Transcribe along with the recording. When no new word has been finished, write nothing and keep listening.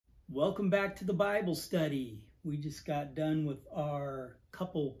Welcome back to the Bible study. We just got done with our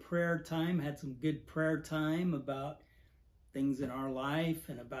couple prayer time, had some good prayer time about things in our life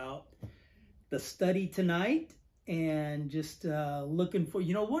and about the study tonight. And just looking for,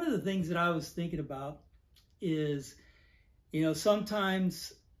 one of the things that I was thinking about is,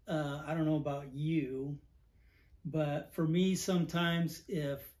 sometimes, I don't know about you, but for me, sometimes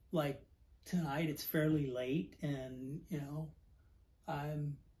if like tonight it's fairly late and,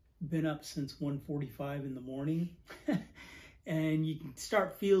 I'm been up since 1:45 in the morning and you can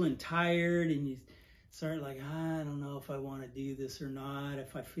start feeling tired and you start like, I don't know if I want to do this or not.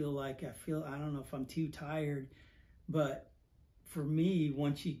 If I feel I don't know if I'm too tired. But for me,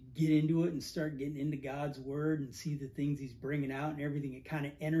 once you get into it and start getting into God's word and see the things he's bringing out and everything, it kind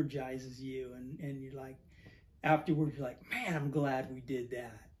of energizes you. And you're like, afterwards, you're like, man, I'm glad we did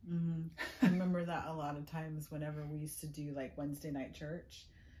that. Mm-hmm. I remember that a lot of times whenever we used to do like Wednesday night church,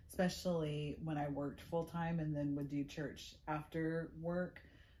 especially when I worked full time and then would do church after work,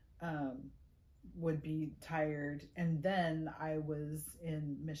 would be tired. And then I was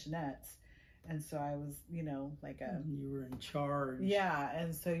in missionettes. And so I was, like you were in charge. Yeah.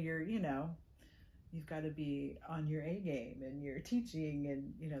 And so you've got to be on your A game and you're teaching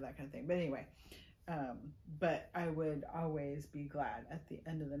and, that kind of thing. But anyway, but I would always be glad at the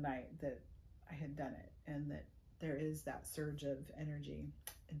end of the night that I had done it and that there is that surge of energy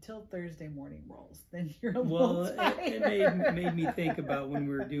until Thursday morning rolls. Then you're a little tired. It made me think about when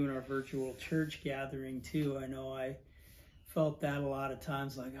we were doing our virtual church gathering too. I know I felt that a lot of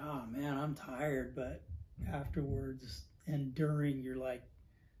times, like, oh man, I'm tired. But afterwards and during, you're like,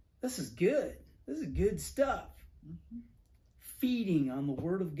 this is good. This is good stuff. Mm-hmm. Feeding on the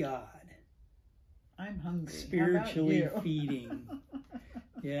Word of God. I'm hungry. Spiritually feeding.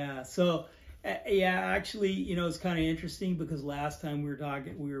 Yeah. So, actually, it's kind of interesting because last time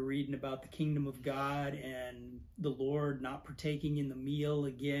we were reading about the kingdom of God and the Lord not partaking in the meal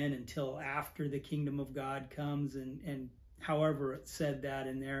again until after the kingdom of God comes, and however it said that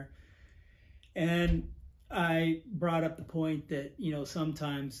in there. And I brought up the point that,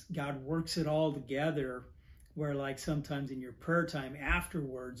 sometimes God works it all together, where like sometimes in your prayer time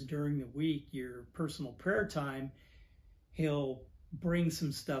afterwards during the week, your personal prayer time, he'll bring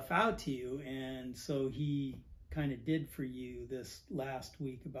some stuff out to you. And so he kind of did for you this last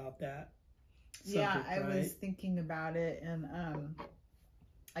week about that subject, yeah, I right? was thinking about it, and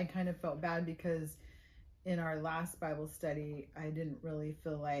I kind of felt bad because in our last Bible study, I didn't really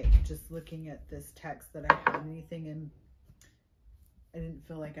feel like just looking at this text that I had anything in. I didn't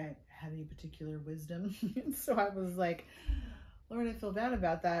feel like I had any particular wisdom. So I was like, Lord, I feel bad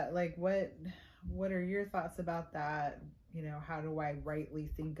about that. Like, what are your thoughts about that? How do I rightly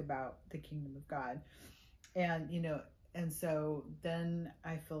think about the kingdom of God? And, and so then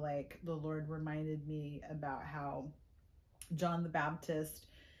I feel like the Lord reminded me about how John the Baptist,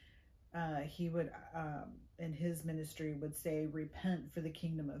 he would, in his ministry would say, repent for the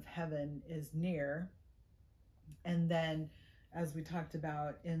kingdom of heaven is near. And then, as we talked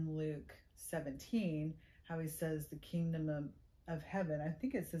about in Luke 17, how he says the kingdom of heaven. I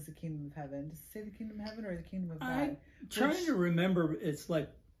think it says the kingdom of heaven. Does it say the kingdom of heaven or the kingdom of God? I'm trying to remember. It's like,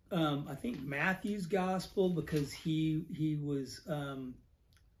 I think Matthew's gospel, because he was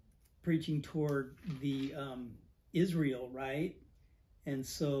preaching toward the Israel, right? And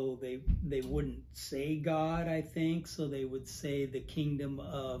so they wouldn't say God, I think. So they would say the kingdom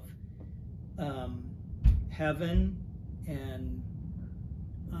of heaven. And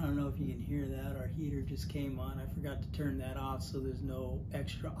I don't know if you can hear that. Our heater just came on. I forgot to turn that off so there's no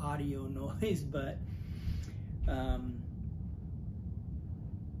extra audio noise. But I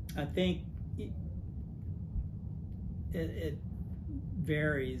think it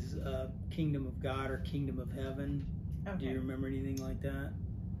varies, kingdom of God or kingdom of heaven. Okay. Do you remember anything like that?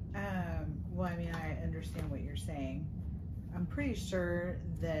 Well, I mean, I understand what you're saying. I'm pretty sure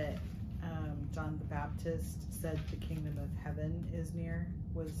that John the Baptist said the kingdom of heaven is near,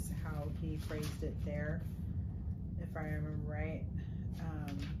 was how he phrased it there, if I remember right.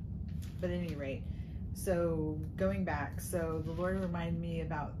 But at any rate, so going back, so the Lord reminded me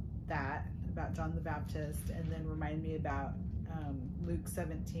about that, about John the Baptist, and then remind me about Luke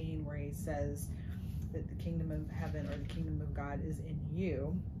 17, where he says that the kingdom of heaven or the kingdom of God is in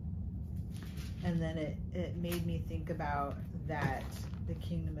you. And then it made me think about that the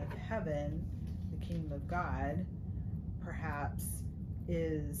kingdom of heaven, the kingdom of God, perhaps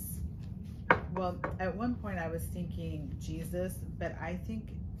is, well, at one point I was thinking Jesus, but I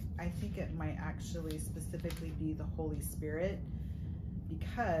think it might actually specifically be the Holy Spirit,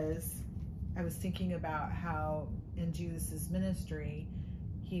 because I was thinking about how in Jesus's ministry,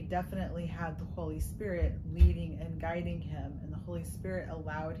 he definitely had the Holy Spirit leading and guiding him, and the Holy Spirit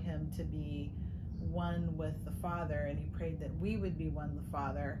allowed him to be one with the Father, and he prayed that we would be one with the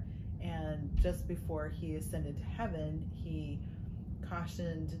Father. And just before he ascended to heaven, he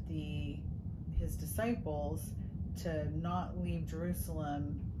cautioned his disciples to not leave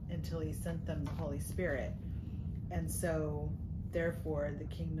Jerusalem until he sent them the Holy Spirit. And so therefore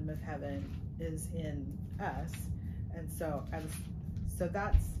the kingdom of heaven is in us. And so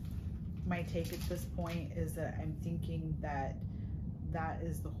that's my take at this point, is that I'm thinking that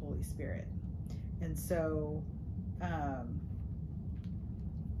is the Holy Spirit. And so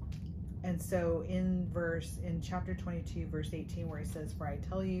in chapter 22 verse 18, where he says, "For I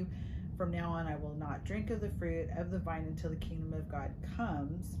tell you, from now on I will not drink of the fruit of the vine until the kingdom of God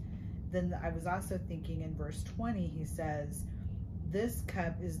comes." Then I was also thinking in verse 20, he says, "This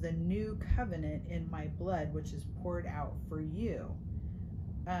cup is the new covenant in my blood, which is poured out for you."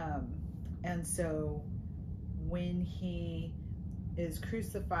 And so when he is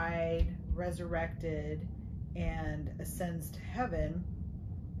crucified, resurrected, and ascends to heaven,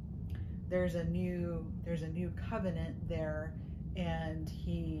 there's a new covenant there, and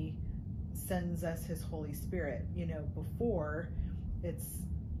he sends us his Holy Spirit. You know, before, it's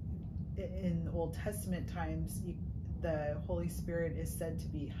in Old Testament times, the Holy Spirit is said to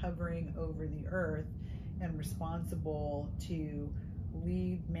be hovering over the earth and responsible to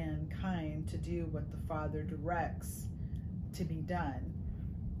lead mankind to do what the Father directs to be done.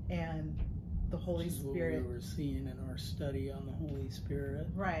 And the Holy Spirit, what we were seeing in our study on the Holy Spirit,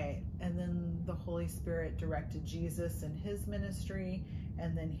 right? And then the Holy Spirit directed Jesus in his ministry,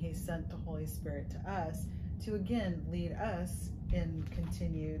 and then he sent the Holy Spirit to us to again lead us in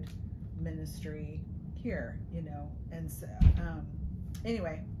continued ministry here, you know. And so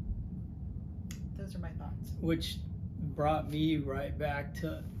anyway, those are my thoughts. Which brought me right back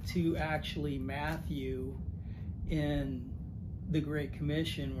to actually Matthew in the Great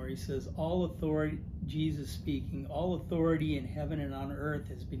Commission, where he says, "All authority," Jesus speaking, "all authority in heaven and on earth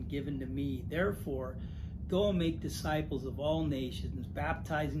has been given to me. Therefore, go and make disciples of all nations,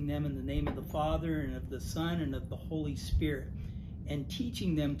 baptizing them in the name of the Father and of the Son and of the Holy Spirit, and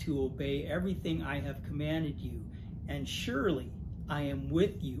teaching them to obey everything I have commanded you. And surely I am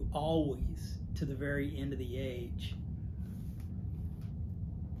with you always to the very end of the age."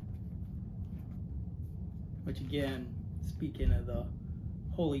 Which again, speaking of the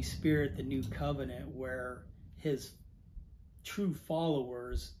Holy Spirit, the new covenant, where his true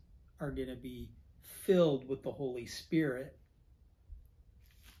followers are going to be filled with the Holy Spirit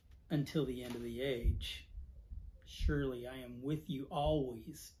until the end of the age. Surely I am with you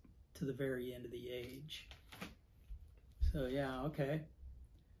always to the very end of the age. So yeah, okay.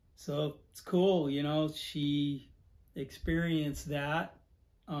 So it's cool, you know, she experienced that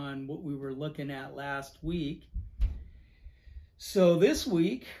on what we were looking at last week. So this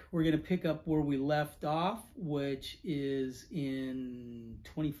week, we're going to pick up where we left off, which is in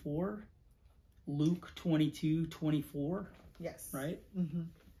 24, Luke 22:24. Yes. Right? Mm-hmm.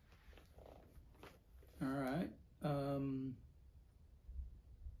 All right.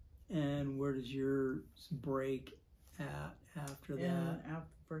 And where does yours break at after that? After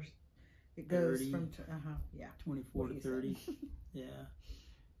first, it goes 30, from 24 to 30. Yeah.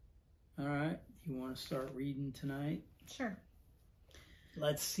 All right. You want to start reading tonight? Sure.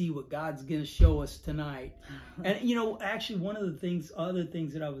 Let's see what God's going to show us tonight. And, you know, actually one of the other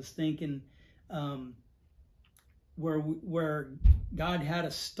things that I was thinking, where God had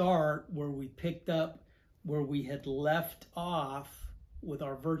a start, where we picked up where we had left off with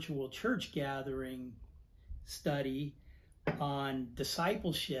our virtual church gathering study on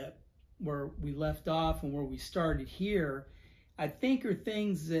discipleship, where we left off and where we started here, I think are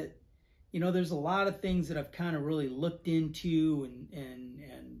things that, you know, there's a lot of things that I've kind of really looked into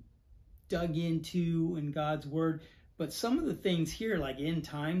and dug into in God's Word. But some of the things here, like end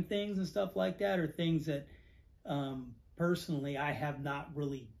time things and stuff like that, are things that personally I have not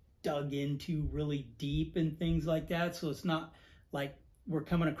really dug into really deep and things like that. So it's not like we're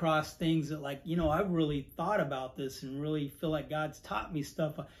coming across things that, like, you know, I've really thought about this and really feel like God's taught me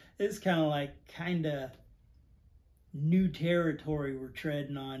stuff. It's kind of new territory we're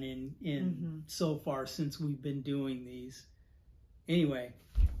treading on in so far since we've been doing these. Anyway,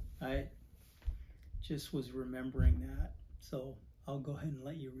 I just was remembering that. So I'll go ahead and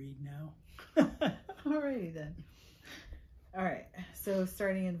let you read now. Alrighty then. All right, so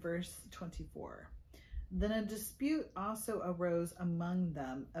starting in verse 24. Then a dispute also arose among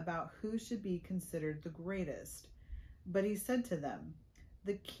them about who should be considered the greatest. But he said to them,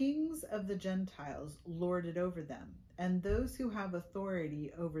 "The kings of the Gentiles lord it over them, and those who have authority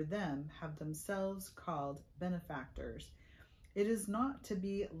over them have themselves called benefactors. It is not to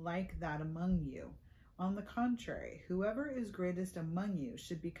be like that among you. On the contrary, whoever is greatest among you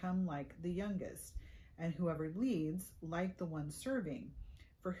should become like the youngest, and whoever leads, like the one serving.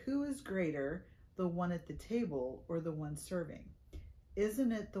 For who is greater, the one at the table or the one serving?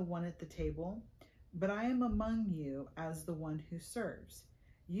 Isn't it the one at the table? But I am among you as the one who serves.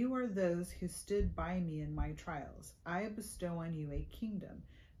 You are those who stood by me in my trials. I bestow on you a kingdom,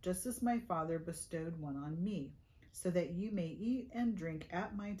 just as my Father bestowed one on me, so that you may eat and drink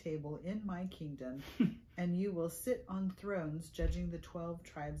at my table in my kingdom, and you will sit on thrones judging the 12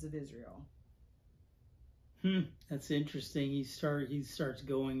 tribes of Israel. That's interesting. He starts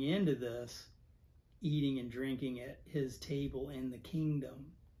going into this, eating and drinking at his table in the kingdom.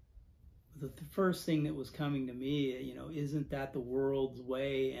 The first thing that was coming to me, isn't that the world's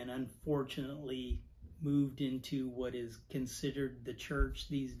way, and unfortunately moved into what is considered the church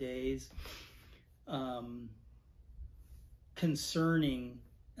these days, concerning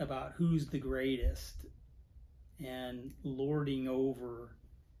about who's the greatest and lording over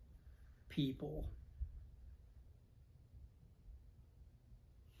people.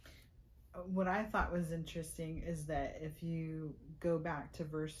 What I thought was interesting is that if you go back to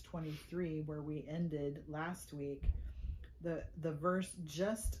verse 23 where we ended last week, the verse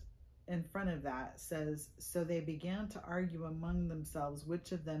just in front of that says, so they began to argue among themselves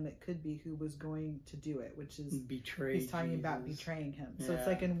which of them it could be who was going to do it, which is he's talking Jesus. About betraying him. So it's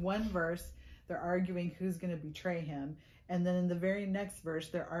like in one verse they're arguing who's going to betray him, and then in the very next verse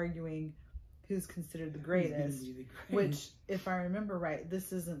they're arguing who's considered the greatest, which, if I remember right,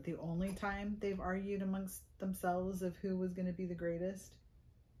 this isn't the only time they've argued amongst themselves of who was going to be the greatest.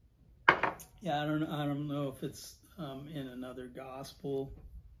 Yeah, I don't know if it's in another gospel,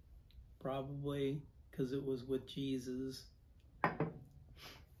 probably, because it was with Jesus. I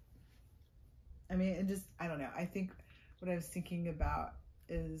mean, I don't know. I think what I was thinking about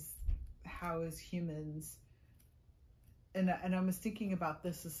is how as humans, and I was thinking about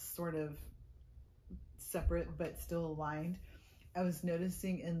this as sort of separate but still aligned. I was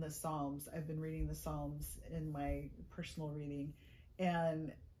noticing in the Psalms, I've been reading the Psalms in my personal reading,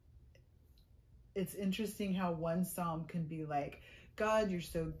 and it's interesting how one psalm can be like, God, you're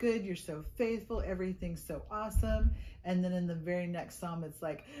so good, you're so faithful, everything's so awesome, and then in the very next psalm it's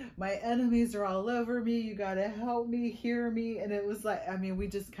like, my enemies are all over me, you gotta help me, hear me. And it was like, I mean, we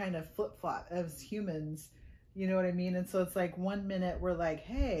just kind of flip-flop as humans. You know what I mean? And so it's like 1 minute we're like,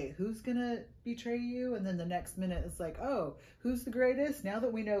 hey, who's going to betray you? And then the next minute it's like, oh, who's the greatest? Now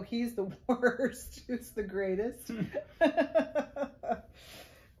that we know he's the worst, who's the greatest? I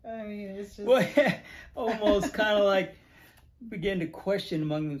mean, it's just... Well, almost kind of like begin to question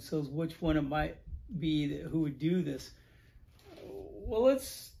among themselves which one it might be who would do this. Well,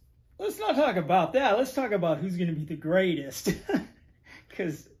 let's not talk about that. Let's talk about who's going to be the greatest.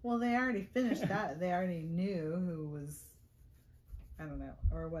 Well, they already finished that. They already knew who was, I don't know,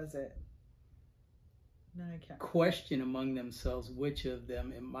 or was it? No, I can't. Question among themselves which of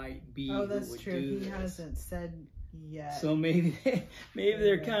them it might be. Oh, that's who would true. Do he this. Hasn't said yet. So maybe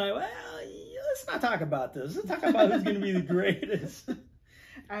they're kind of, well, let's not talk about this. Let's talk about who's going to be the greatest.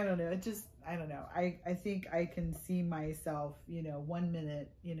 I don't know. I don't know. I think I can see myself, 1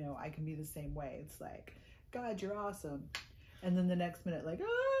 minute, I can be the same way. It's like, God, you're awesome. And then the next minute, like,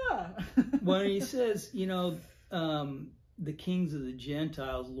 ah! When he says, the kings of the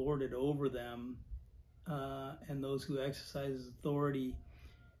Gentiles lorded over them, and those who exercise authority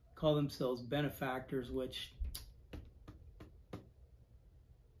call themselves benefactors, which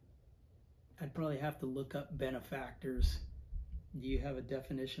I'd probably have to look up benefactors. Do you have a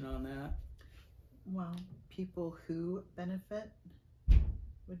definition on that? Well, people who benefit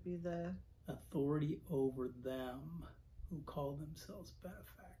would be the... Authority over them, who call themselves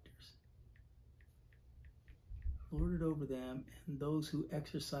benefactors. Lorded over them, and those who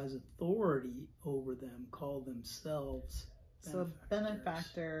exercise authority over them call themselves benefactors. So a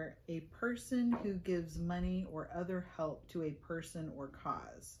benefactor, a person who gives money or other help to a person or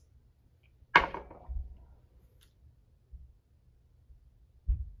cause.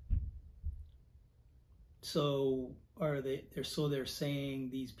 So they're saying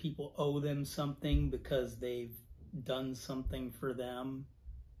these people owe them something because they've done something for them.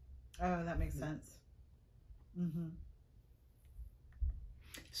 Oh, that makes sense. Mm-hmm.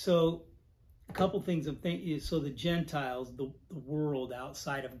 So a couple things I'm thinking. So the Gentiles, the world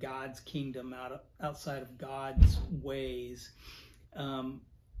outside of God's kingdom, outside of God's ways.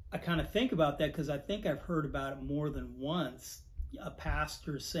 I kind of think about that because I think I've heard about it more than once. A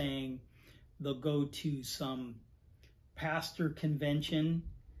pastor saying they'll go to some pastor convention,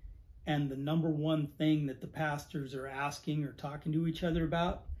 and the number one thing that the pastors are asking or talking to each other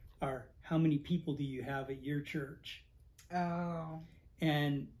about are, how many people do you have at your church? Oh.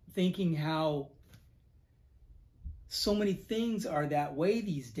 And thinking how so many things are that way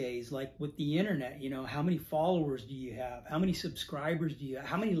these days, like with the internet, how many followers do you have? How many subscribers do you have?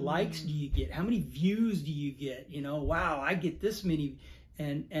 How many likes do you get? How many views do you get? Wow, I get this many.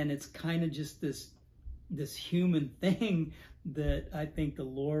 And it's kind of just this human thing that I think the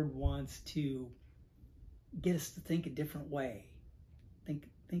Lord wants to get us to think a different way.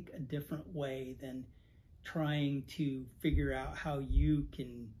 Think a different way than trying to figure out how you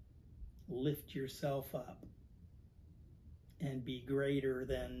can lift yourself up and be greater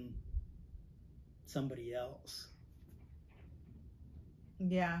than somebody else.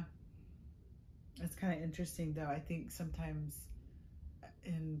 Yeah. It's kind of interesting, though. I think sometimes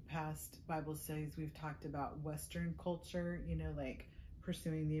in past Bible studies we've talked about Western culture, like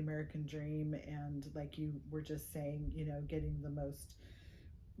pursuing the American dream, and like you were just saying, getting the most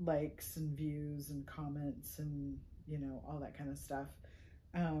likes and views and comments and all that kind of stuff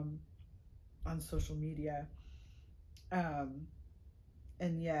on social media.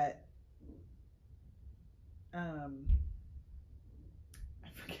 And yet, I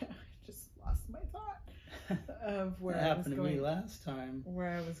forget, I just lost my thought of where that I was happened going. To me last time.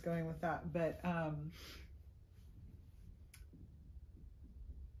 Where I was going with that, but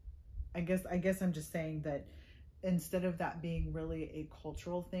I guess I'm just saying that instead of that being really a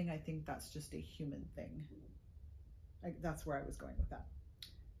cultural thing, I think that's just a human thing. That's where I was going with that.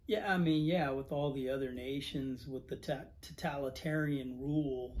 Yeah, with all the other nations, with the totalitarian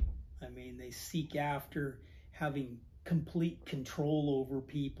rule, they seek after having complete control over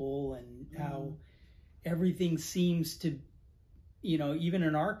people, and how everything seems to, even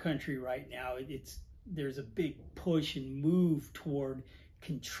in our country right now, there's a big push and move toward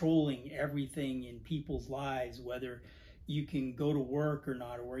controlling everything in people's lives, whether you can go to work or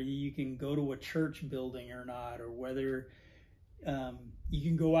not, or whether you can go to a church building or not, or whether you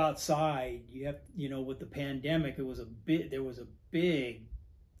can go outside. You have, with the pandemic, there was a big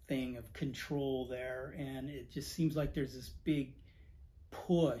thing of control there, and it just seems like there's this big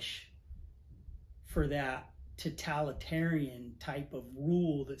push for that totalitarian type of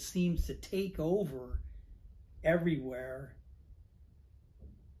rule that seems to take over everywhere.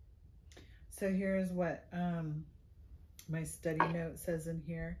 So here's what my study note says in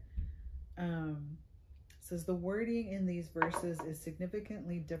here. Says the wording in these verses is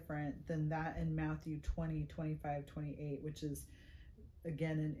significantly different than that in Matthew 20, 25, 28, which is,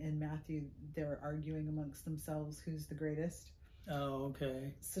 again, in Matthew, they're arguing amongst themselves who's the greatest. Oh,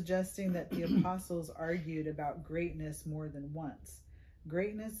 okay. Suggesting that the apostles argued about greatness more than once.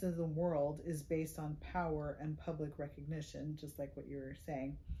 Greatness of the world is based on power and public recognition, just like what you were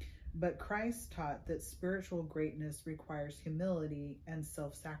saying. But Christ taught that spiritual greatness requires humility and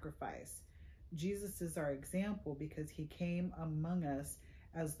self-sacrifice. Jesus is our example because he came among us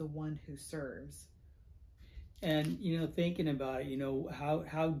as the one who serves. And, thinking about it,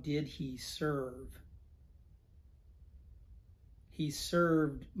 how did he serve? He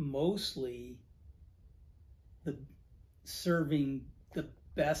served mostly serving the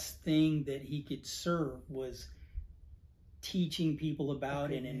best thing that he could serve was teaching people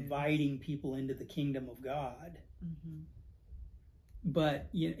about and inviting people into the kingdom of God. Mm-hmm. But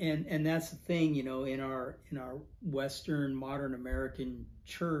and that's the thing, in our Western modern American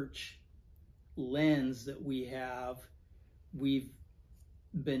church lens that we've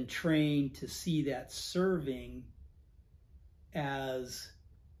been trained to see that serving as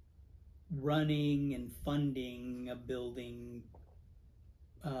running and funding a building,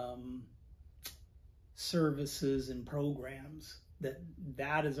 services and programs.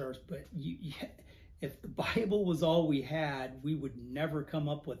 That is ours. But if the Bible was all we had, we would never come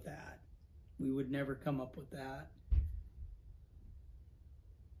up with that. We would never come up with that.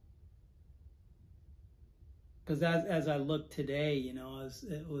 Because as I look today,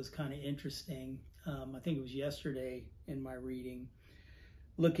 it was kind of interesting. I think it was yesterday in my reading,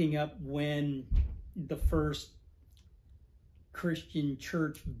 looking up when the first Christian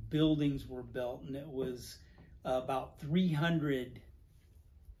church buildings were built, and it was about 300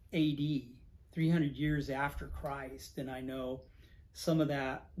 AD. 300 years after Christ. And I know some of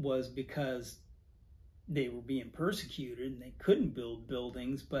that was because they were being persecuted and they couldn't build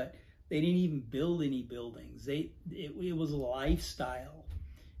buildings, but they didn't even build any buildings. It was a lifestyle.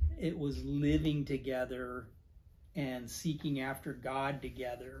 It was living together and seeking after God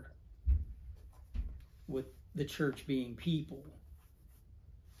together, with the church being people.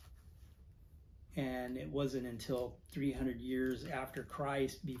 And it wasn't until 300 years after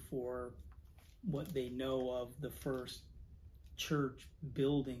Christ before what they know of the first church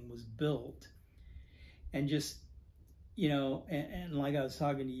building was built. And just, you know, and like I was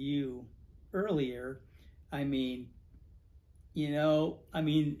talking to you earlier, I mean, you know, I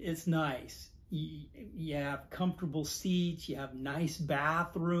mean, it's nice. You have comfortable seats, you have nice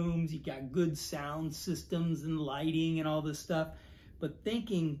bathrooms, you got good sound systems and lighting and all this stuff. But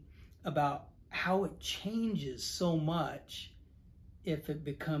thinking about how it changes so much if it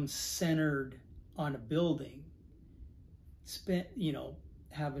becomes centered on a building, spent, you know,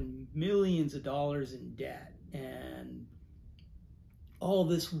 having millions of dollars in debt and all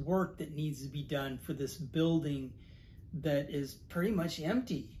this work that needs to be done for this building that is pretty much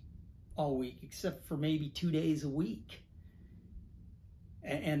empty all week, except for maybe 2 days a week.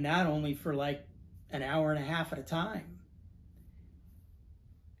 And not only for like an hour and a half at a time.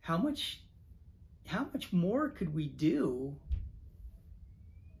 How much more could we do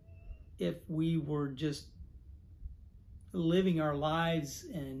if we were just living our lives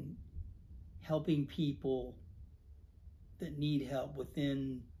and helping people that need help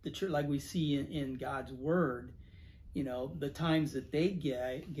within the church, like we see in God's word? You know, the times that they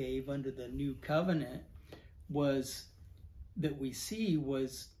gave under the new covenant was that we see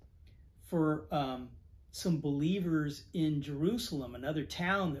was for some believers in Jerusalem, another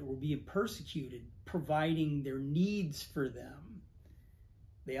town that were being persecuted, providing their needs for them.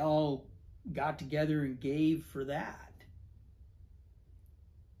 They all got together and gave for that.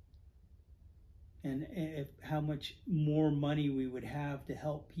 And if, how much more money we would have to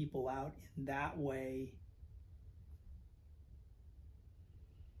help people out in that way.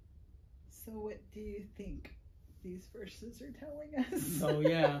 So what do you think these verses are telling us? Oh,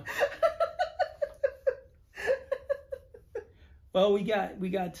 yeah. Well, we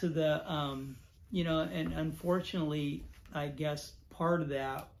got to the, you know, and unfortunately, I guess part of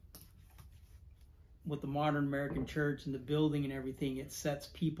that with the modern American church and the building and everything, it sets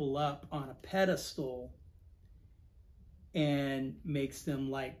people up on a pedestal and makes them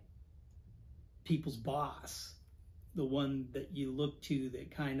like people's boss, the one that you look to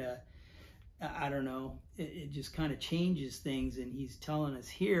that kind of, I don't know, it just kind of changes things. And he's telling us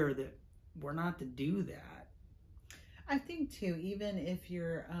here that we're not to do that. I think too, even if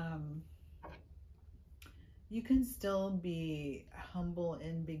you're, you can still be humble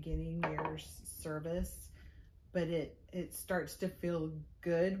in beginning your service, but it starts to feel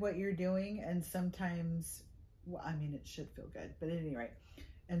good what you're doing. And sometimes, well, I mean, it should feel good, but at any rate.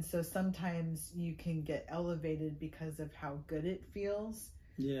 And so sometimes you can get elevated because of how good it feels.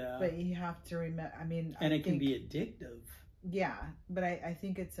 Yeah. But you have to remember, I mean, and it can be addictive. Yeah. But I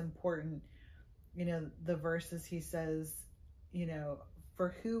think it's important, you know, the verses he says, you know,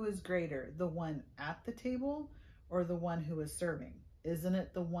 for who is greater, the one at the table or the one who is serving? Isn't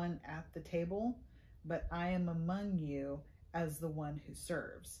it the one at the table? But I am among you as the one who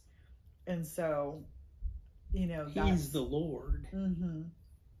serves. And so, you know, he's the Lord. Mm-hmm.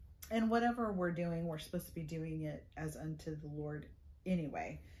 And whatever we're doing, we're supposed to be doing it as unto the Lord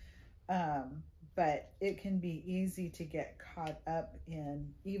anyway. But it can be easy to get caught up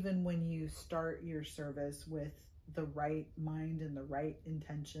in, even when you start your service with the right mind and the right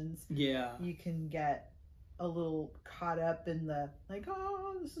intentions. Yeah. You can get a little caught up in the, like,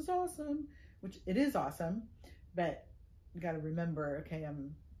 oh, this is awesome, which it is awesome, but you got to remember, okay,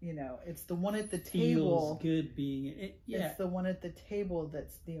 you know, it's the one at the table. Feels good being it. Yeah. It's the one at the table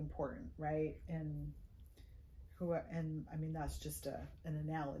that's the important, right? And I mean, that's just an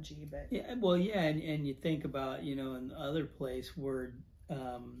analogy, but yeah, well, yeah, and you think about, you know, in the other place where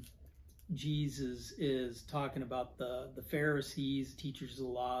Jesus is talking about the Pharisees, teachers of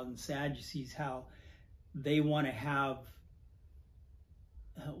the law, and Sadducees, how they want to have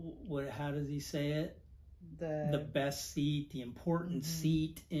how does he say it? The best seat, the important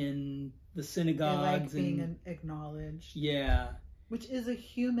seat in the synagogues. They like being acknowledged. Yeah. Which is a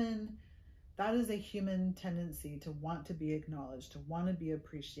human tendency to want to be acknowledged, to want to be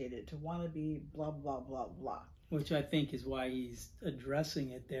appreciated, to want to be blah, blah, blah, blah. Which I think is why he's addressing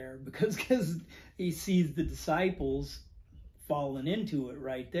it there, because he sees the disciples falling into it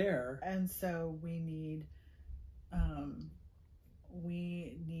right there. And so we need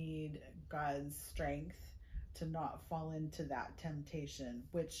God's strength to not fall into that temptation,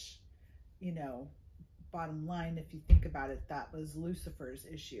 which, you know, bottom line, if you think about it, that was Lucifer's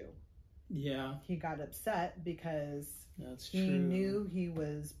issue. Yeah. He got upset because he knew he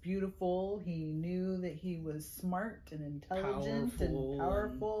was beautiful. He knew that he was smart and intelligent and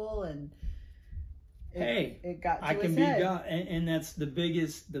powerful. it got to I his can head. be God, and that's the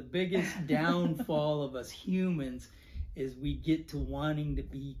biggest downfall of us humans is we get to wanting to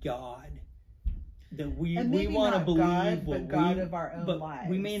be God. That we want to believe God, but God of our own lives.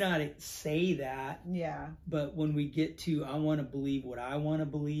 We may not say that. Yeah. But when we get to, I want to believe what I want to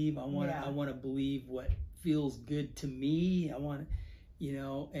believe. I want to believe what feels good to me. I want,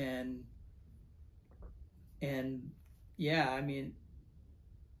 and yeah, I mean,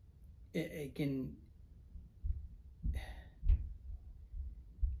 it can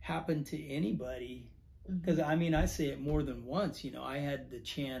happen to anybody. Because I mean, I say it more than once. I had the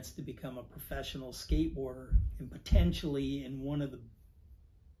chance to become a professional skateboarder and potentially in one of the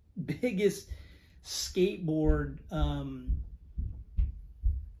biggest skateboard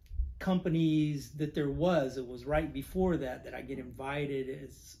companies that there was. It was right before that I get invited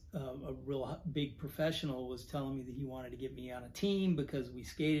as a real big professional was telling me that he wanted to get me on a team because we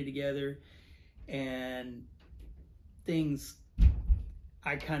skated together, and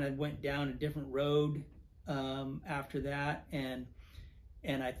I kind of went down a different road after that, and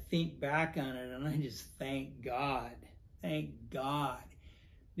I think back on it and I just thank God,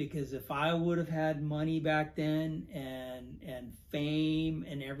 because if I would have had money back then and fame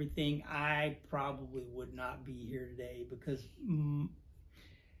and everything, I probably would not be here today, because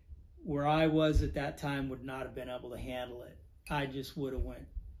where I was at that time would not have been able to handle it. I just would have went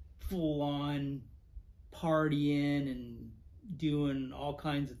full on partying and doing all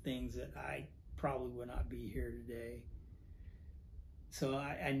kinds of things that I probably would not be here today. So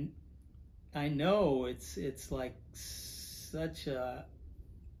I know it's like such a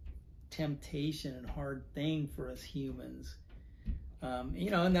temptation and hard thing for us humans,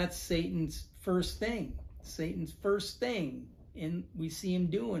 and that's Satan's first thing. We see him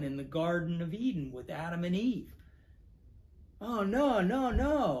doing in the Garden of Eden with Adam and Eve. Oh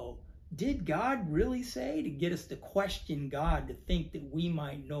no. Did God really say? To get us to question God, to think that we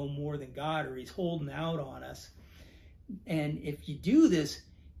might know more than God, or he's holding out on us. And if you do this,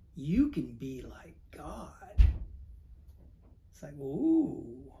 you can be like God. It's like,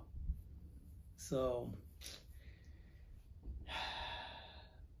 ooh. So,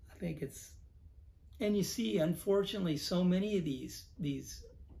 I think and you see, unfortunately, so many of these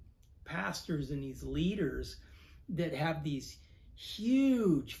pastors and these leaders that have these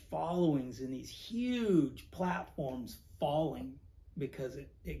huge followings and these huge platforms falling because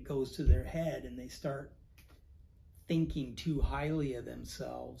it goes to their head and they start thinking too highly of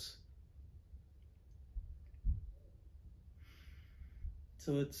themselves.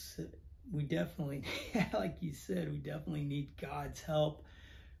 So we definitely, like you said, we definitely need God's help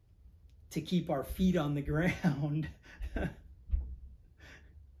to keep our feet on the ground. To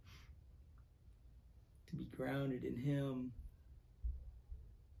be grounded in him.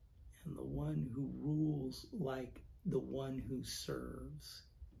 And the one who rules like the one who serves.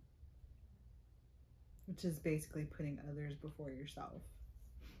 Which is basically putting others before yourself.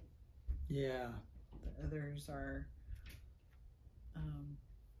 Yeah. The others are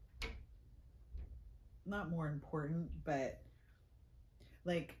not more important, but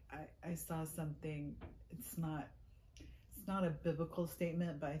like I saw something, it's not a biblical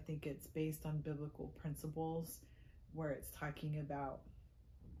statement, but I think it's based on biblical principles, where it's talking about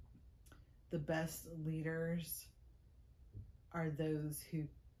the best leaders are those who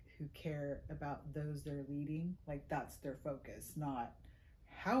care about those they're leading. Like that's their focus, not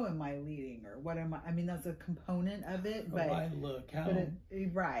how am I leading or what am I mean, that's a component of it, but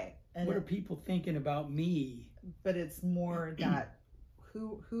right. And what are people thinking about me? But it's more that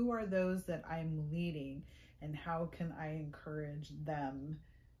who are those that I'm leading, and how can I encourage them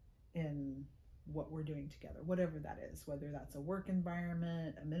in what we're doing together, whatever that is, whether that's a work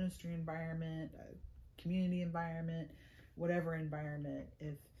environment, a ministry environment, a community environment, whatever environment.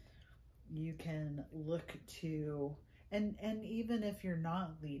 If you can look to, and even if you're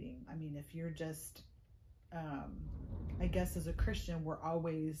not leading, I mean, if you're just I guess as a Christian, we're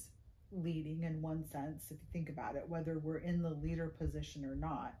always leading in one sense, if you think about it, whether we're in the leader position or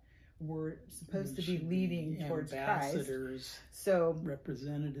not. We're supposed to be leading towards ambassadors, Christ. So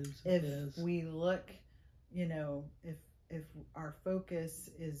representatives. If we look, if our focus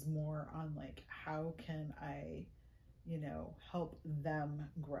is more on like, how can I, help them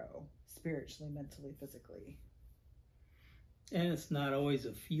grow spiritually, mentally, physically. And it's not always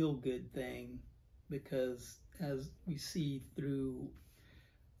a feel-good thing, because as we see through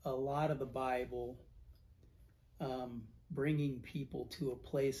a lot of the Bible, bringing people to a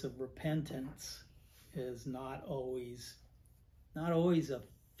place of repentance is not always a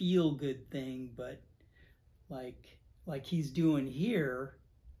feel-good thing, but like he's doing here,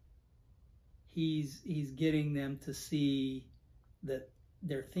 he's getting them to see that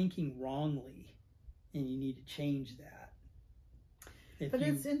they're thinking wrongly, and you need to change that. But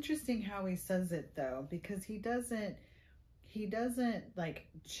it's interesting how he says it, though, because he doesn't like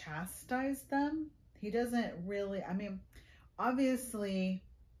chastise them. He doesn't really, I mean, obviously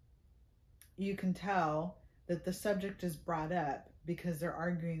you can tell that the subject is brought up because they're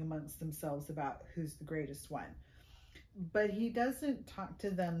arguing amongst themselves about who's the greatest one. But he doesn't talk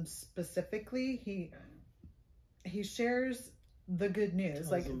to them specifically. He shares the good news.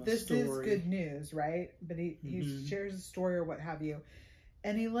 Like, this is good news, right? But he shares a story or what have you.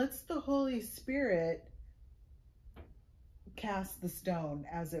 And he lets the Holy Spirit cast the stone,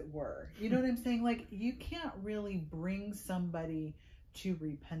 as it were. You know what I'm saying? Like, you can't really bring somebody to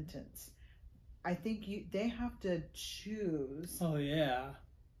repentance. I think they have to choose. Oh, yeah.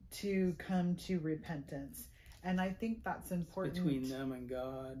 To come to repentance. And I think that's important. Between them and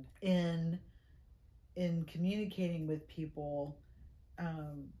God. In communicating with people,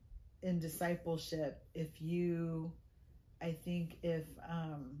 in discipleship, if you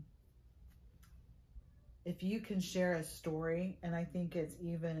can share a story, and I think it's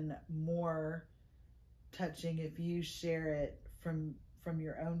even more touching if you share it from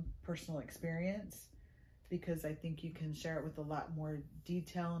your own personal experience, because I think you can share it with a lot more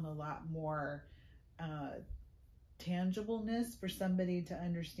detail and a lot more tangibleness for somebody to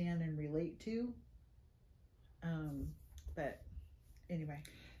understand and relate to. But anyway.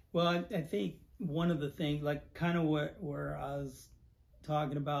 Well, I think one of the things, like, kind of where I was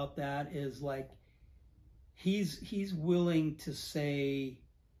talking about that is, like, he's willing to say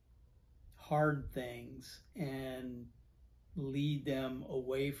hard things and lead them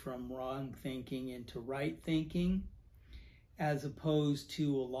away from wrong thinking into right thinking, as opposed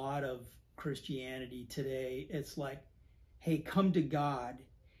to a lot of Christianity today. It's like, hey, come to God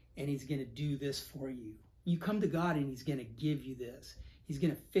and he's going to do this for you. You come to God and he's going to give you this. He's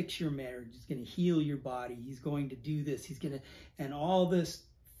going to fix your marriage. He's going to heal your body. He's going to do this. He's going to, and all this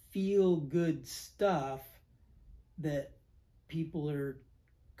feel good stuff that people are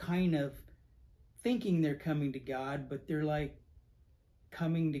kind of thinking they're coming to God, but they're like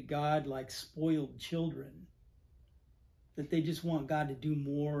coming to God like spoiled children, that they just want God to do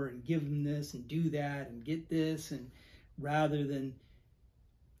more and give them this and do that and get this, and rather than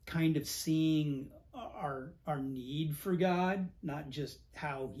kind of seeing our need for God, not just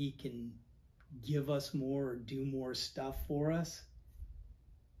how he can give us more or do more stuff for us.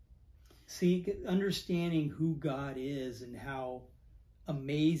 See, understanding who God is and how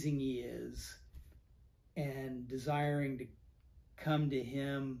amazing he is, and desiring to come to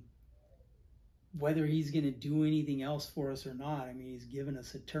him, whether he's going to do anything else for us or not. I mean, he's given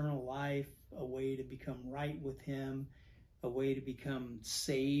us eternal life, a way to become right with him, a way to become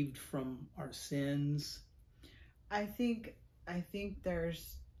saved from our sins. I think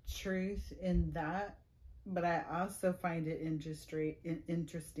there's truth in that, but I also find it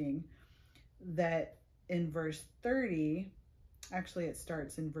interesting that in verse 30, actually it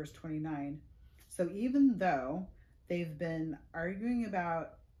starts in verse 29. So even though they've been arguing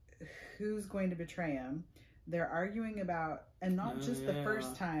about who's going to betray him, they're arguing about, and not just the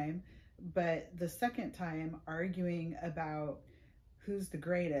first time, but the second time, arguing about who's the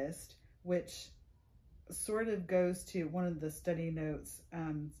greatest, which sort of goes to one of the study notes,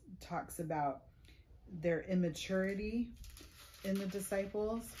 talks about their immaturity in the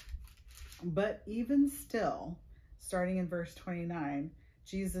disciples. But even still, starting in verse 29,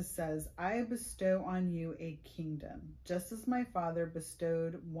 Jesus says, I bestow on you a kingdom, just as my Father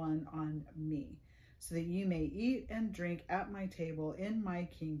bestowed one on me, so that you may eat and drink at my table in my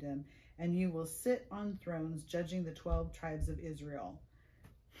kingdom, and you will sit on thrones judging the 12 tribes of Israel.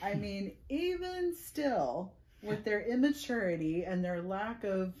 I mean, even still, with their immaturity and their lack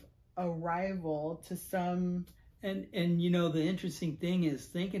of arrival to some... And you know, the interesting thing is,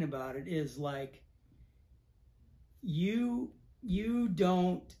 thinking about it, is like, you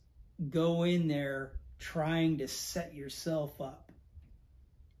don't go in there trying to set yourself up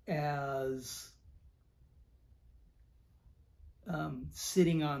as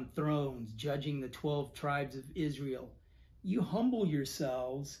sitting on thrones, judging the 12 tribes of Israel. You humble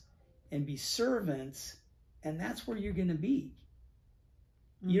yourselves and be servants, and that's where you're going to be.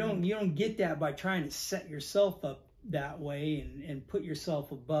 Mm-hmm. You don't get that by trying to set yourself up that way and put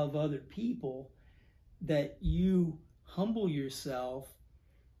yourself above other people. That you humble yourself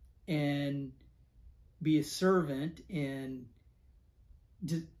and be a servant, and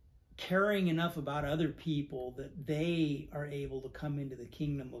caring enough about other people that they are able to come into the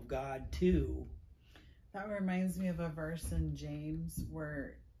kingdom of God too. That reminds me of a verse in James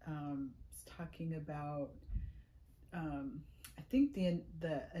where it's talking about, I think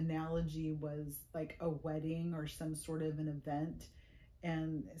the analogy was like a wedding or some sort of an event,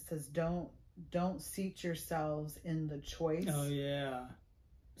 and it says don't seat yourselves in the choice. Oh yeah.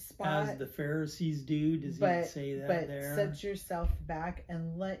 Spot, as the Pharisees do. Does he say that but there? Set yourself back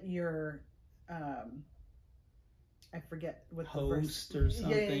and let your I forget what host the or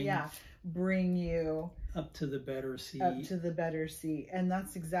something. Yeah, bring you up to the better seat. Up to the better seat. And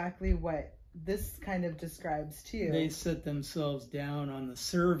that's exactly what this kind of describes too. They sit themselves down on the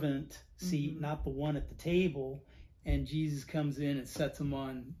servant seat, not the one at the table, and Jesus comes in and sets them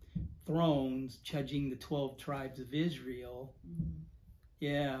on thrones, judging the 12 tribes of Israel.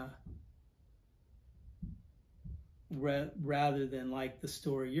 Yeah. Rather than like the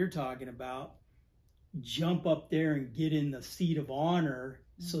story you're talking about, jump up there and get in the seat of honor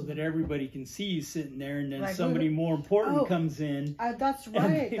so that everybody can see you sitting there, and then like, somebody more important comes in. That's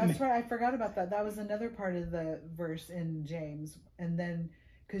right. That's right. I forgot about that. That was another part of the verse in James. And then,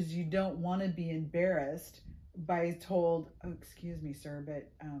 because you don't want to be embarrassed by told, oh, excuse me, sir,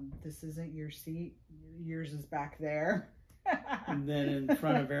 but this isn't your seat. Yours is back there. And then in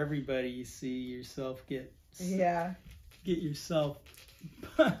front of everybody, you see yourself get yourself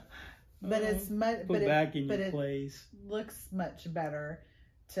but it's much put back in your place. Looks much better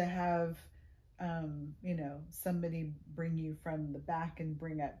to have somebody bring you from the back and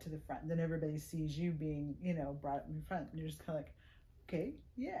bring up to the front. Then everybody sees you being brought up in front, and you're just kind of like, okay,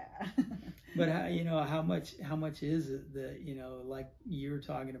 yeah. But how much is it that like you're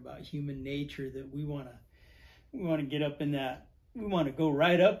talking about human nature, that we want to get up in that, we want to go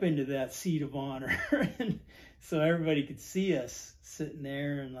right up into that seat of honor, and so everybody could see us sitting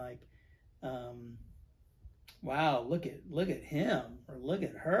there and like, wow, look at him or look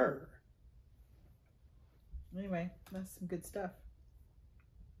at her. Anyway, that's some good stuff.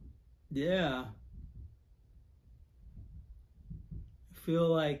 Yeah. I feel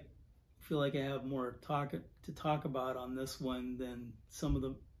like I have more to talk about on this one than some of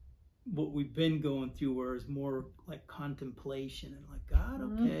what we've been going through, where it's more like contemplation and like, God,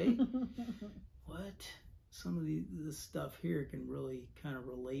 okay, what? Some of this stuff here can really kind of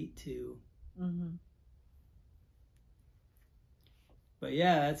relate to. But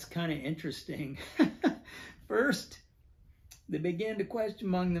yeah, that's kind of interesting. First, they began to question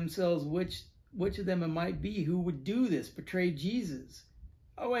among themselves which of them it might be who would do this, betray Jesus.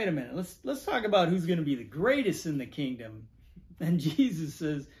 Oh, wait a minute. Let's talk about who's going to be the greatest in the kingdom. And Jesus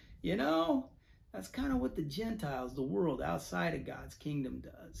says, that's kind of what the Gentiles, the world outside of God's kingdom,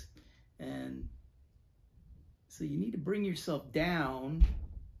 does. And so you need to bring yourself down.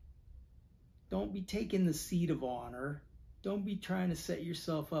 Don't be taking the seat of honor. Don't be trying to set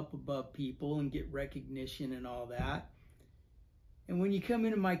yourself up above people and get recognition and all that. And when you come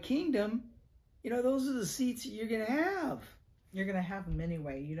into my kingdom, those are the seats that you're going to have. You're going to have them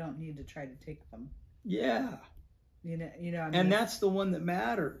anyway. You don't need to try to take them. Yeah. And that's the one that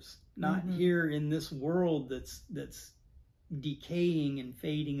matters, not here in this world that's decaying and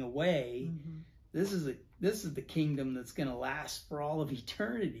fading away. This is the kingdom that's going to last for all of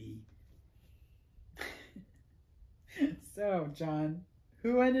eternity. So, John,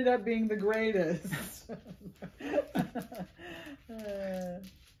 who ended up being the greatest?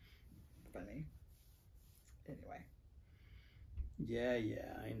 Funny. Anyway. Yeah,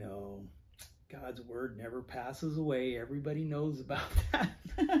 I know. God's word never passes away. Everybody knows about that.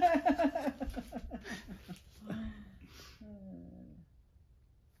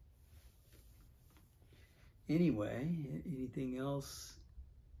 Anyway, anything else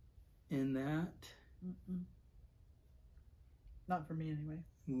in that? Not for me, anyway.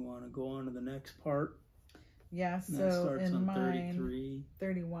 We want to go on to the next part. Yeah, so that starts in on mine, 33.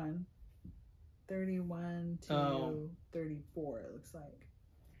 31 to 34, it looks like.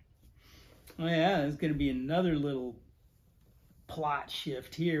 Oh yeah, there's going to be another little plot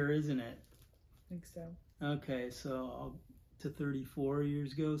shift here, isn't it? I think so. Okay, so to 34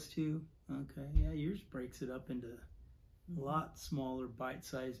 yours goes to? Okay, yeah, yours breaks it up into a lot smaller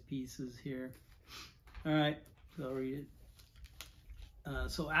bite-sized pieces here. All right, so I'll read it.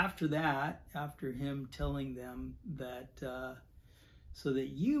 So after that, after him telling them that so that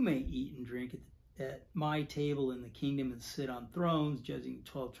you may eat and drink at my table in the kingdom and sit on thrones, judging the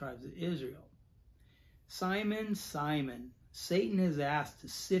 12 tribes of Israel. Simon, Simon, Satan has asked to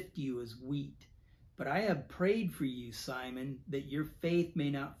sift you as wheat, but I have prayed for you, Simon, that your faith may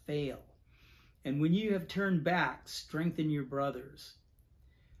not fail. And when you have turned back, strengthen your brothers.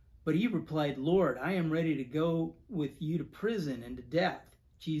 But he replied, Lord, I am ready to go with you to prison and to death.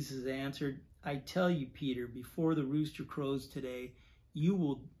 Jesus answered, I tell you, Peter, before the rooster crows today, you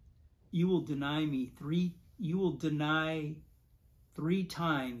will deny me you will deny 3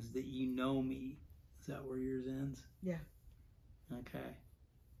 times that you know me. Is that where yours ends? Yeah. Okay.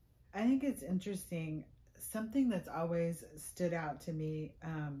 I think it's interesting. Something that's always stood out to me.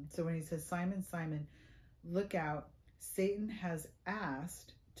 So when he says, Simon, Simon, look out, Satan has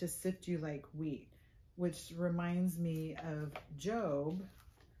asked to sift you like wheat, which reminds me of Job,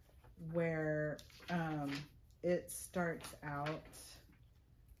 where it starts out.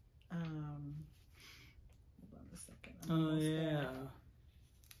 Hold on a second. Oh, yeah.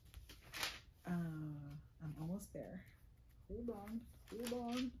 I'm almost there. Hold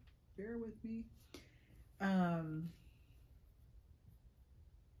on. Bear with me.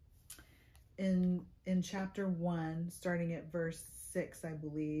 In chapter 1, starting at verse 6, I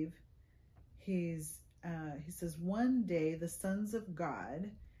believe, he says, one day the sons of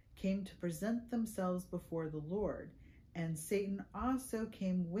God came to present themselves before the Lord, and Satan also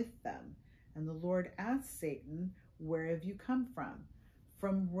came with them. And the Lord asked Satan, where have you come from?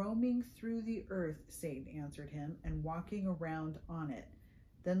 From roaming through the earth, Satan answered him, and walking around on it.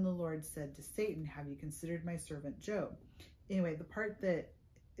 Then the Lord said to Satan, have you considered my servant Job? Anyway, the part that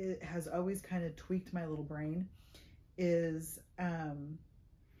it has always kind of tweaked my little brain is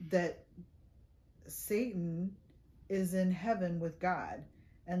that Satan is in heaven with God,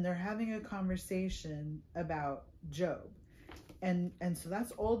 and they're having a conversation about Job. And so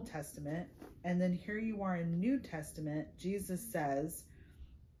that's Old Testament. And then here you are in New Testament. Jesus says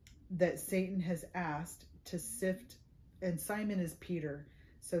that Satan has asked to sift, and Simon is Peter,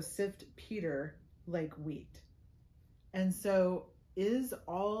 so sift Peter like wheat. And so is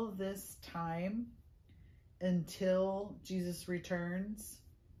all this time until Jesus returns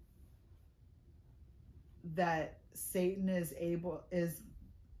that Satan is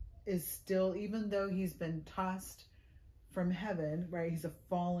still, even though he's been tossed from heaven, right? He's a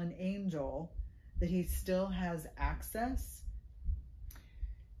fallen angel, that he still has access?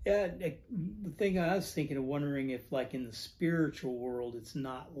 Yeah, the thing I was thinking of, wondering if, like, in the spiritual world, it's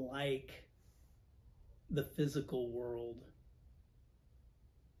not like the physical world,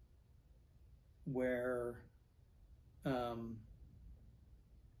 where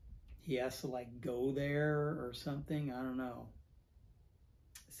he has to, like, go there or something. I don't know.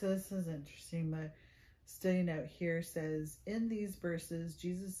 So this is interesting. The study note here says, in these verses,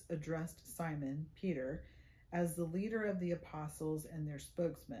 Jesus addressed Simon, Peter, as the leader of the apostles and their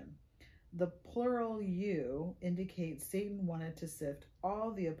spokesman. The plural you indicates Satan wanted to sift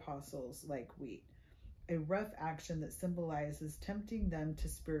all the apostles like wheat, a rough action that symbolizes tempting them to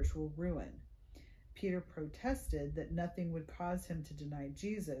spiritual ruin. Peter protested that nothing would cause him to deny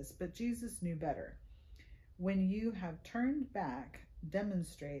Jesus, but Jesus knew better. When you have turned back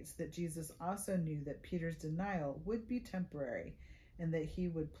demonstrates that Jesus also knew that Peter's denial would be temporary and that he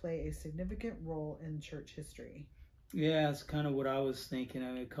would play a significant role in church history. Yeah, it's kind of what I was thinking.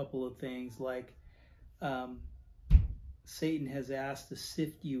 I mean, a couple of things, like Satan has asked to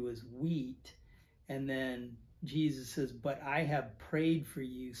sift you as wheat, and then Jesus says, but I have prayed for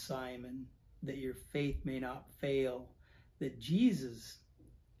you, Simon, that your faith may not fail. That Jesus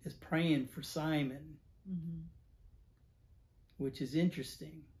is praying for Simon, which is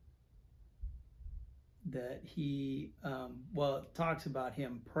interesting. That he, it talks about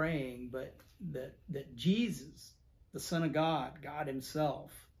him praying, but that Jesus, the Son of God, God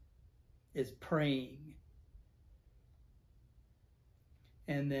himself, is praying.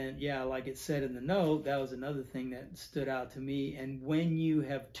 And then, yeah, like it said in the note, that was another thing that stood out to me. And when you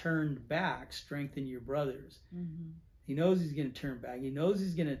have turned back, strengthen your brothers. He knows he's going to turn back. He knows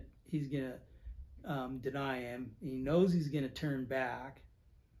he's going to deny him. He knows he's going to turn back.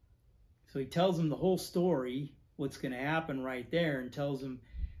 So he tells him the whole story, what's going to happen right there, and tells him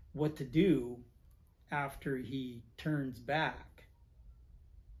what to do after he turns back.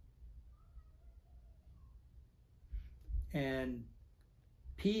 And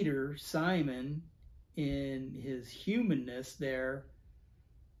Peter, Simon, in his humanness there,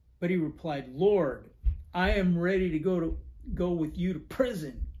 but he replied, Lord, I am ready to go with you to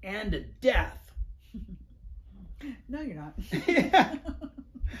prison and to death. No, you're not. Yeah.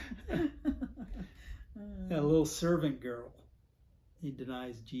 A little servant girl. He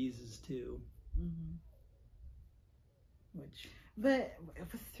denies Jesus too. But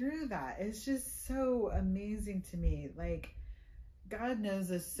through that, it's just so amazing to me. Like, God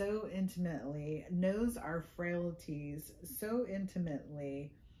knows us so intimately, knows our frailties so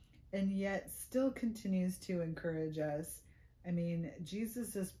intimately, and yet still continues to encourage us. I mean,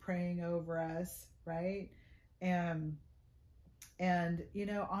 Jesus is praying over us, right? And you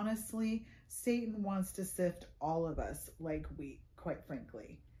know, honestly, Satan wants to sift all of us like wheat. quite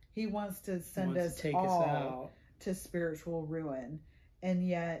frankly. He wants to send Wants us to take all us out. to spiritual ruin. And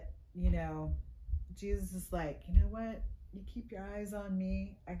yet, you know, Jesus is like, you know what? You keep your eyes on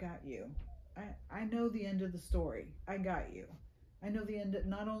me. I got you. I know the end of the story. I got you. I know the end of,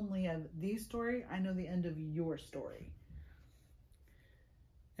 not only of the story, I know the end of your story.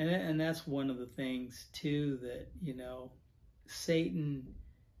 And that's one of the things too, that, you know, Satan,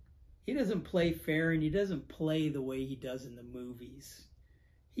 he doesn't play fair, and he doesn't play the way he does in the movies.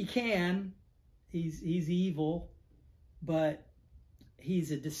 He can. He's evil, but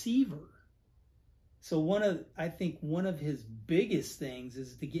he's a deceiver. So I think one of his biggest things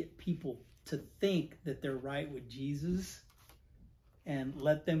is to get people to think that they're right with Jesus, and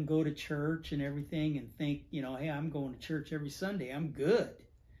let them go to church and everything and think, you know, hey, I'm going to church every Sunday, I'm good.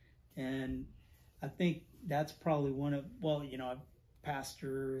 And I think that's probably well, you know, a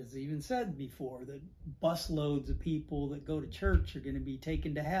pastor has even said before that busloads of people that go to church are going to be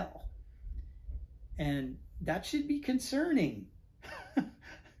taken to hell. And that should be concerning.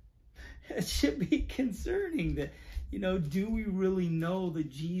 It should be concerning that, you know, do we really know the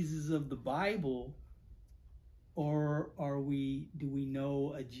Jesus of the Bible, or do we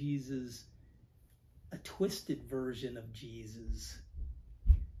know a twisted version of Jesus?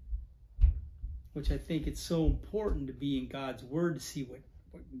 Which I think it's so important to be in God's Word to see what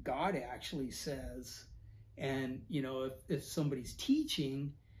God actually says. And, you know, if somebody's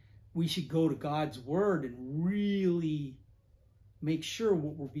teaching, we should go to God's Word and really make sure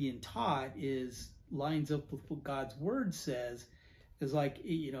what we're being taught lines up with what God's Word says. Is like,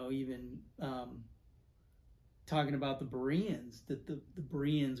 you know, even talking about the Bereans, that the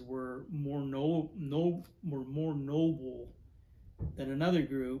Bereans were more noble than another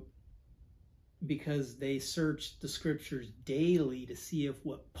group, because they searched the scriptures daily to see if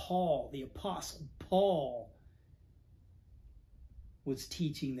what Paul, the Apostle Paul, was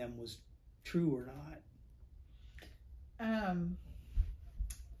teaching them was true or not.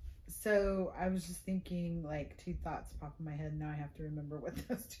 So I was just thinking, like, two thoughts pop in my head. Now I have to remember what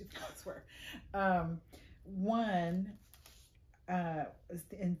those two thoughts were. One,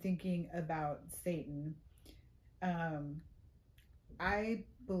 in thinking about Satan, I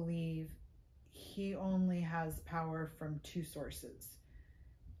believe he only has power from two sources.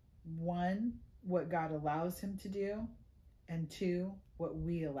 One, what God allows him to do, and two, what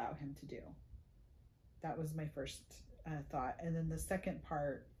we allow him to do. That was my first thought. And then the second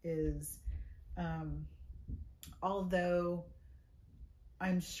part is, although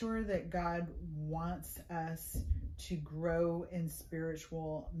I'm sure that God wants us to grow in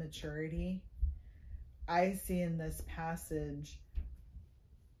spiritual maturity, I see in this passage,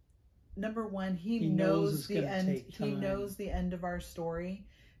 number one, he knows the end. He knows the end of our story,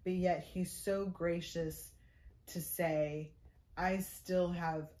 but yet he's so gracious to say, I still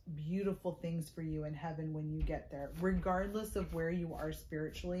have beautiful things for you in heaven when you get there, regardless of where you are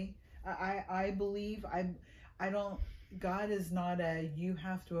spiritually. I believe God is not you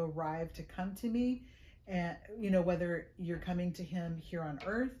have to arrive to come to me, and, you know, whether you're coming to him here on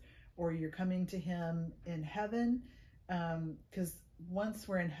earth or you're coming to him in heaven, because once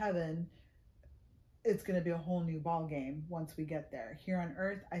we're in heaven, it's going to be a whole new ball game once we get there. Here on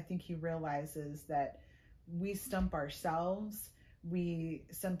earth, I think he realizes that we stump ourselves. We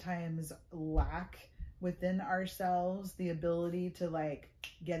sometimes lack within ourselves the ability to, like,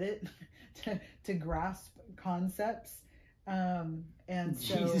 get it, to grasp concepts. And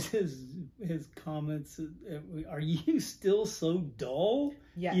so Jesus, his comments, are you still so dull?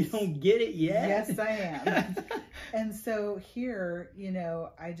 Yes. You don't get it yet? Yes, I am. And so here, you know,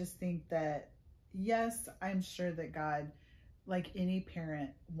 I just think that, yes, I'm sure that God, like any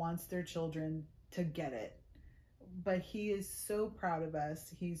parent, wants their children to get it. But he is so proud of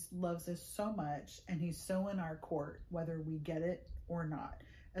us. He loves us so much, and he's so in our court, whether we get it or not.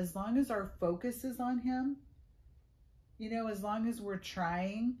 As long as our focus is on him, you know, as long as we're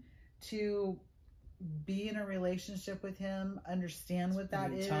trying to be in a relationship with him, understand what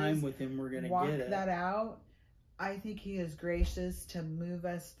that is, time with him, we're going to get it. Walk that out. I think he is gracious to move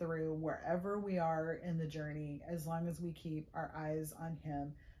us through wherever we are in the journey, as long as we keep our eyes on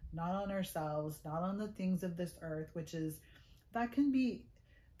him, not on ourselves, not on the things of this earth, which is, that can be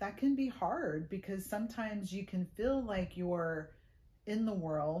hard, because sometimes you can feel like you're in the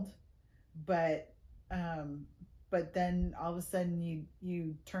world, but then all of a sudden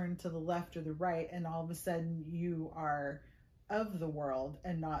you turn to the left or the right, and all of a sudden you are of the world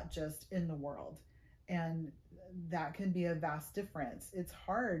and not just in the world. And that can be a vast difference. It's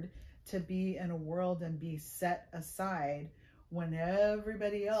hard to be in a world and be set aside when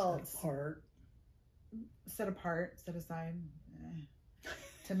everybody else set aside,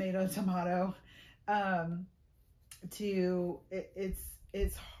 tomato.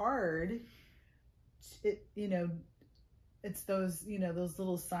 It's hard. It's those those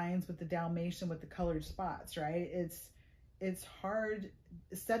little signs with the Dalmatian with the colored spots, right? It's hard,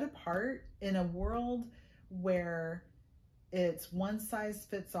 set apart in a world where it's one size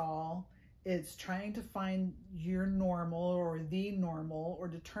fits all. It's trying to find your normal or the normal or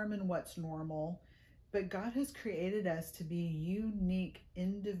determine what's normal. But God has created us to be unique,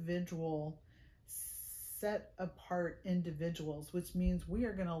 individual, set apart individuals, which means we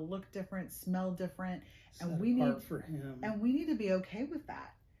are going to look different, smell different, and we need for Him. And we need to be okay with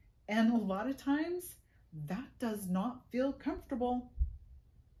that. And a lot of times that does not feel comfortable.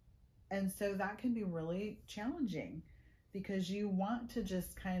 And so that can be really challenging because you want to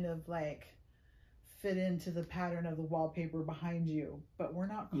just kind of like fit into the pattern of the wallpaper behind you, but we're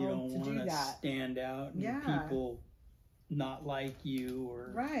not called to do that. You don't want to stand out and people not like you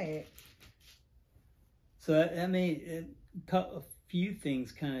or right. So I mean, a few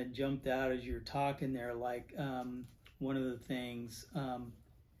things kind of jumped out as you were talking there. Like one of the things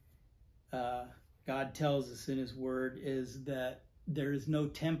God tells us in His Word is that there is no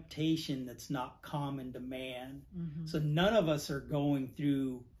temptation that's not common to man. Mm-hmm. So none of us are going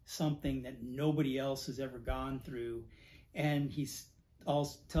through something that nobody else has ever gone through. And He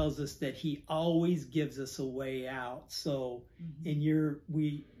also tells us that He always gives us a way out. So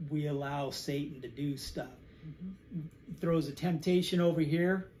we allow Satan to do stuff. Mm-hmm. He throws a temptation over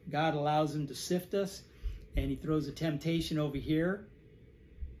here. God allows him to sift us. And He throws a temptation over here.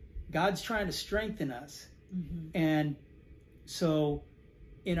 God's trying to strengthen us. Mm-hmm. And so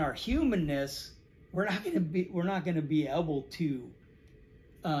in our humanness, we're not going to be able to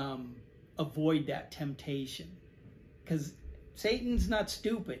avoid that temptation, because Satan's not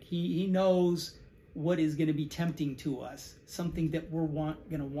stupid. He knows what is going to be tempting to us, something that we're going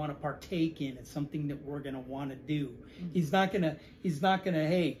to want to partake in. It's something that we're going to want to do. Mm-hmm. He's not going to,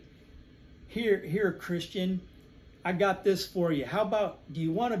 hey, here, Christian, I got this for you. How about, do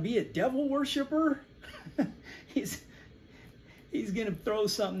you want to be a devil worshiper? He's going to throw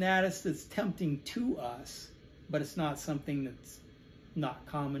something at us that's tempting to us, but it's not something that's not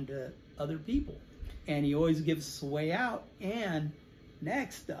common to other people. And He always gives us a way out. And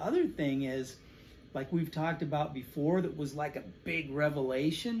next, the other thing is, like we've talked about before, that was like a big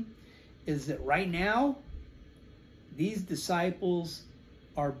revelation, is that right now, these disciples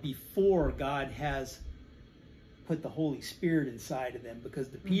are before God has put the Holy Spirit inside of them, because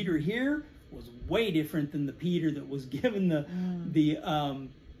the Peter here was way different than the Peter that was given the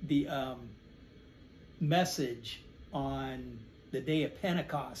message on the day of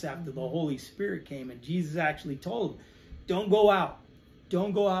Pentecost after the Holy Spirit came. And Jesus actually told him, don't go out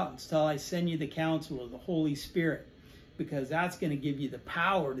until I send you the counsel of the Holy Spirit, because that's going to give you the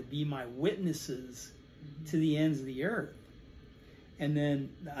power to be my witnesses to the ends of the earth. And then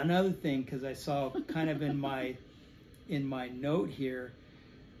another thing, because I saw kind of in my note here,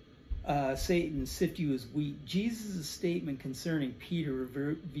 Satan sift you as wheat. Jesus' statement concerning Peter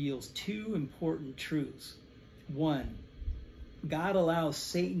reveals two important truths. One, God allows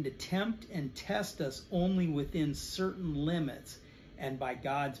Satan to tempt and test us only within certain limits and by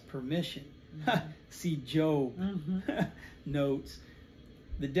God's permission. Mm-hmm. See, Job notes,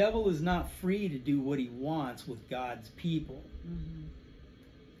 the devil is not free to do what he wants with God's people. Mm-hmm.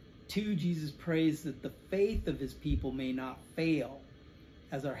 2, Jesus prays that the faith of His people may not fail.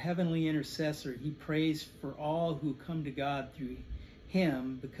 As our heavenly intercessor, He prays for all who come to God through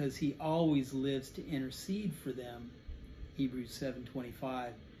Him, because He always lives to intercede for them. Hebrews 7:25.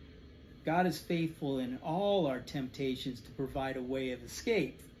 God is faithful in all our temptations to provide a way of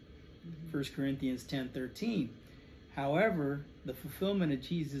escape. 1 Corinthians 10:13. However, the fulfillment of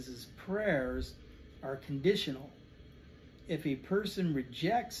Jesus' prayers are conditional. If a person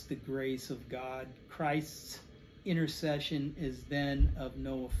rejects the grace of God, Christ's intercession is then of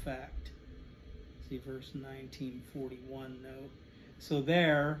no effect. See verse 19:41 note. So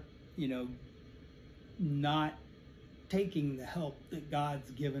there, not taking the help that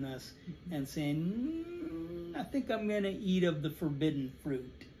God's given us and saying, I think I'm going to eat of the forbidden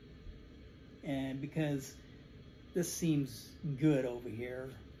fruit. And because this seems good over here.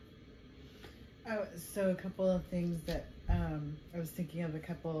 Oh, so a couple of things that I was thinking of, a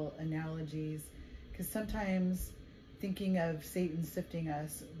couple analogies, because sometimes thinking of Satan sifting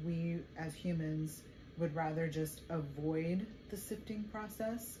us, we as humans would rather just avoid the sifting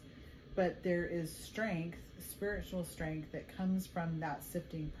process, but there is strength, spiritual strength, that comes from that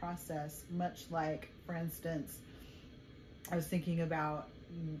sifting process, much like, for instance, I was thinking about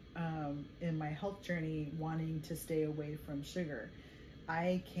in my health journey wanting to stay away from sugar.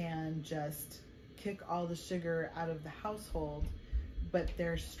 I can just kick all the sugar out of the household, but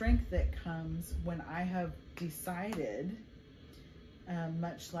there's strength that comes when I have decided,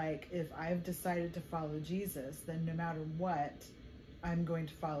 much like if I've decided to follow Jesus, then no matter what, I'm going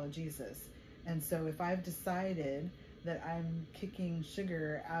to follow Jesus. And so if I've decided that I'm kicking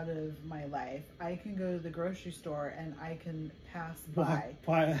sugar out of my life, I can go to the grocery store and I can pass by.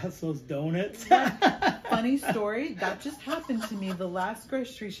 Pass those donuts. Funny story, that just happened to me the last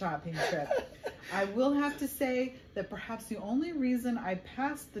grocery shopping trip. I will have to say that perhaps the only reason I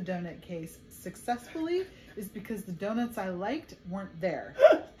passed the donut case successfully is because the donuts I liked weren't there.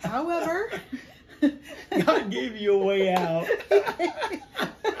 However, God gave you a way out.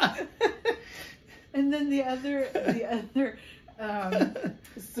 And then the other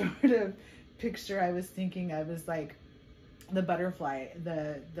sort of picture I was thinking of is like the butterfly,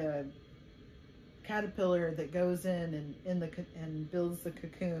 the caterpillar that goes in and builds the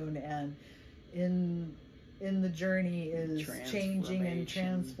cocoon, and in the journey is changing and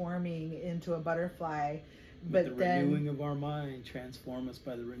transforming into a butterfly. But the renewing of our mind, transform us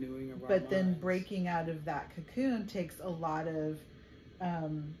by the renewing of our mind. But then breaking out of that cocoon takes a lot of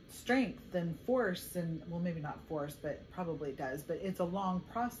strength and force, and well, maybe not force, but probably does. But it's a long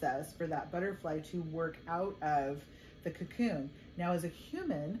process for that butterfly to work out of the cocoon. Now, as a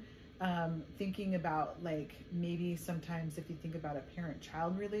human, thinking about like maybe sometimes if you think about a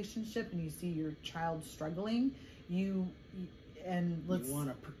parent-child relationship and you see your child struggling, you want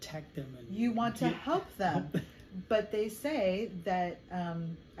to protect them and you want to help them. But they say that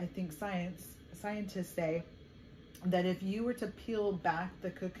I think scientists say that if you were to peel back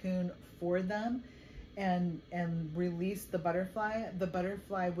the cocoon for them and release the butterfly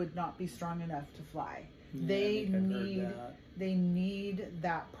would not be strong enough to fly. Yeah, they need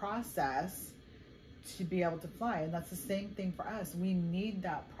that process to be able to fly, and that's the same thing for us. We need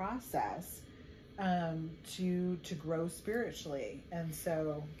that process to grow spiritually. And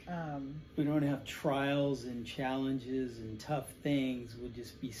so we don't have trials and challenges and tough things. We'll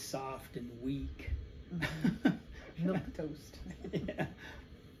just be soft and weak. Mm-hmm. Milk toast. Yeah.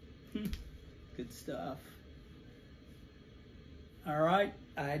 Good stuff. All right,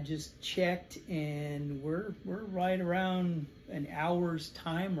 I just checked and we're right around an hour's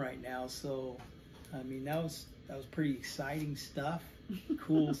time right now. So I mean that was pretty exciting stuff.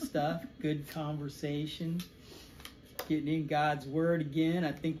 Cool stuff. Good conversation. Getting in God's word again.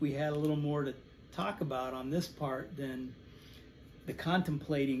 I think we had a little more to talk about on this part than the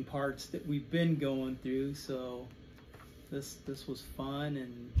contemplating parts that we've been going through. So this was fun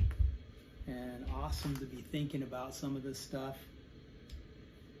and awesome to be thinking about some of this stuff.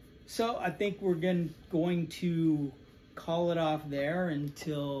 So I think we're going to call it off there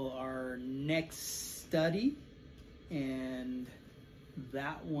until our next study, and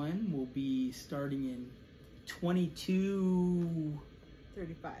that one will be starting in 22:35.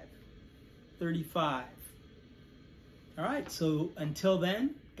 All right, so until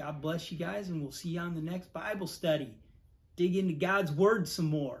then, God bless you guys, and we'll see you on the next Bible study. Dig into God's word some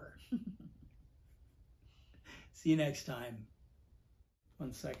more. See you next time.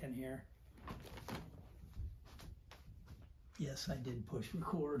 1 second here. Yes, I did push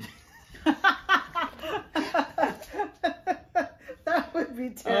record. That would be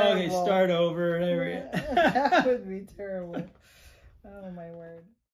terrible. Okay, start over. There we go. That would be terrible. Oh, my word.